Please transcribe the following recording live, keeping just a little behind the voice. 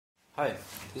Hi,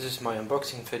 this is my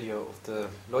unboxing video of the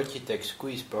Logitech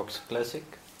Squeezebox Classic.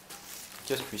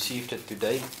 Just received it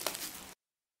today.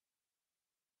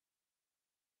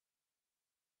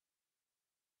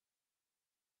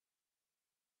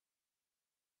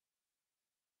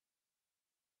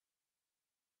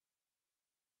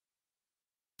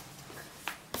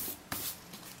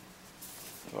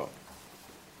 Oh.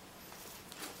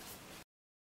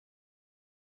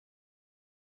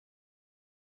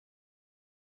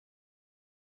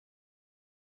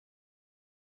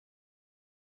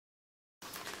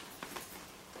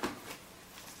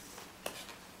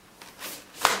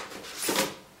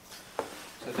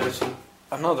 So there's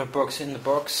another box in the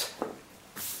box,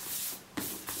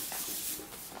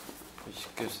 which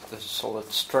gives the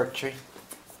solid structure.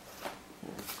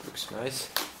 Looks nice.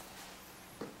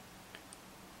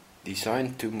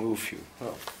 Designed to move you.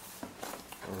 Oh,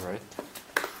 alright.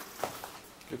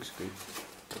 Looks good.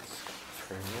 That's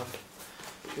fair enough.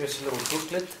 Here's a little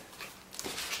booklet,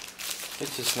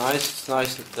 which is nice. It's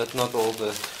nice that not all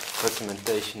the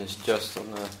documentation is just on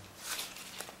a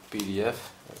PDF.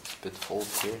 It's a bit folded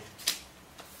here.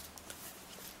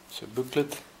 So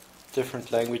booklet,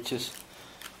 different languages,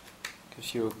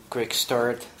 gives you a quick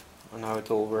start on how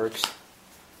it all works.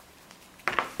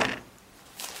 Oh,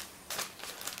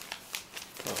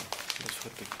 that's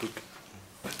what the book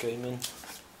came in.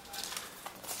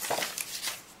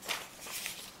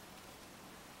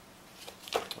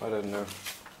 I don't know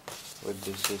what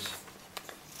this is.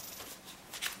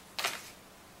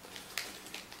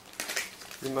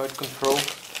 Remote control.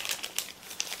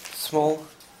 Small,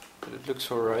 but it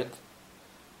looks alright.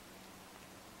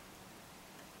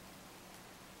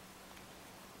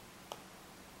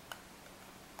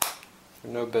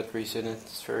 There are no batteries in it,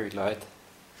 it's very light,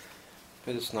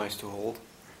 but it's nice to hold.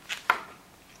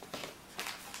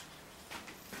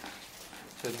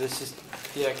 So this is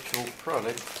the actual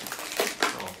product.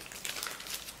 I'll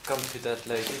come to that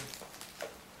later.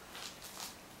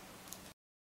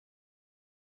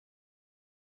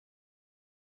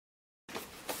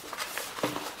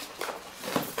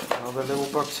 Another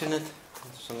little box in it,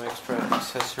 some extra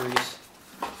accessories.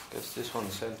 Guess this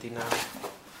one's empty now.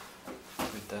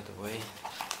 Put that away.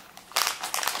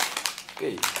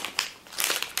 Okay.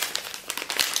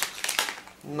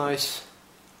 Nice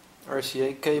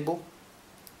RCA cable.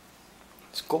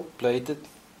 It's gold plated.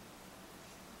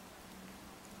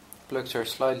 Plugs are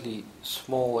slightly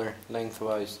smaller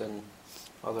lengthwise than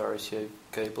other RCA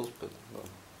cables, but well,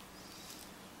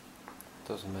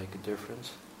 doesn't make a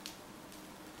difference.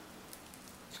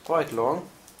 Quite long,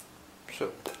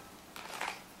 so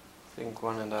I think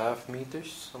 1.5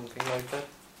 meters, something like that.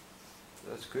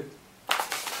 That's good.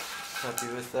 Happy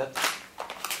with that.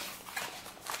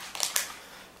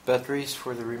 Batteries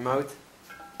for the remote.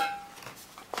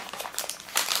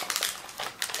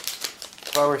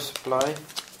 Power supply.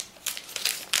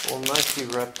 All nicely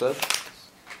wrapped up.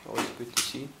 Always good to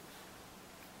see.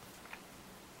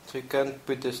 So you can't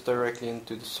put this directly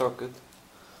into the socket.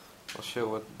 I'll show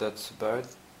what that's about.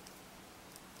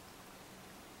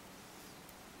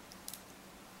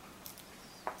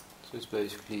 So it's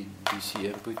basically DC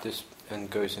input this and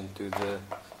goes into the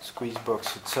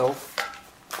Squeezebox itself.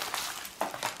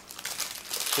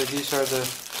 So these are the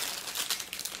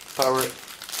power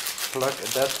plug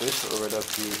adapters, or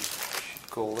whatever you should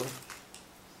call them.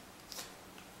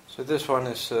 So this one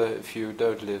is if you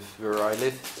don't live where I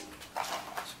live.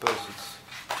 I suppose it's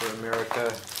for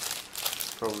America,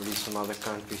 probably some other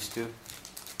countries too.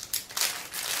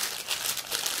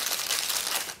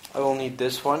 I will need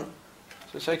this one.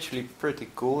 So it's actually pretty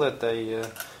cool that they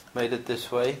made it this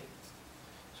way.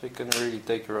 So you can really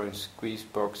take your own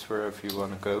Squeezebox wherever you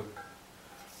want to go.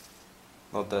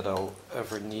 Not that I'll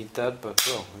ever need that, but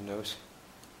well, who knows.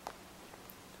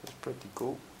 It's pretty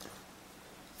cool.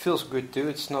 Feels good too,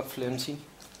 it's not flimsy.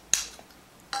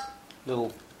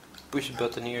 Little push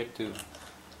button here to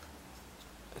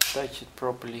attach it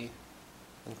properly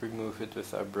and remove it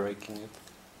without breaking it.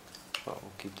 Well,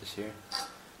 we'll keep this here.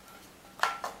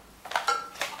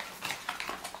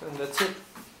 And that's it.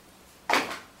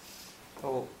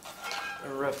 I'll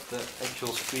unwrap the actual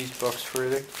Squeezebox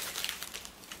further.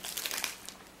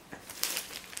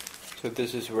 So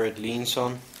this is where it leans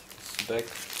on. It's the back.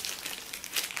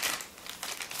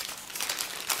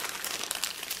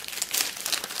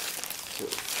 So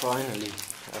finally,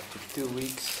 after 2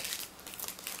 weeks,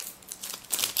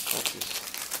 I've got this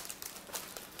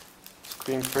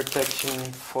screen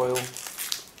protection foil.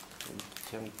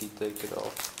 Gently take it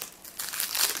off.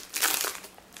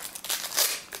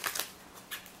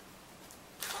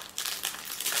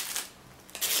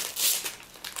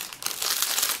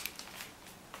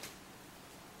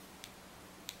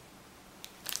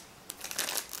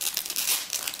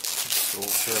 It's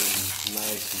all very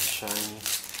nice and shiny.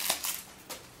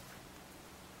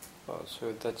 Well,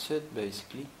 so that's it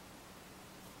basically.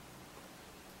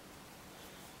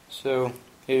 So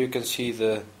here you can see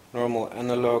the normal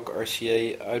analog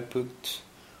RCA output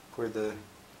for the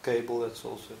cable that's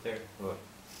also there. Well,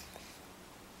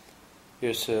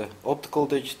 here's a optical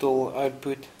digital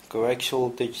output,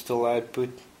 coaxial digital output.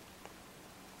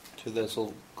 So that's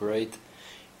all great.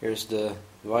 Here's the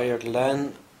wired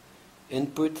LAN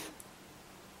input,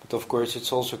 but of course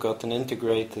it's also got an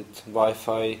integrated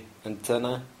Wi-Fi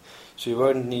antenna, so you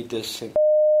won't need this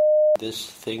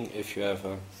thing if you have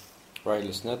a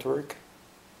wireless network.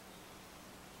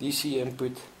 DC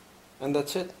input, and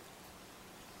that's it.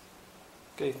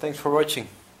 Okay, thanks for watching.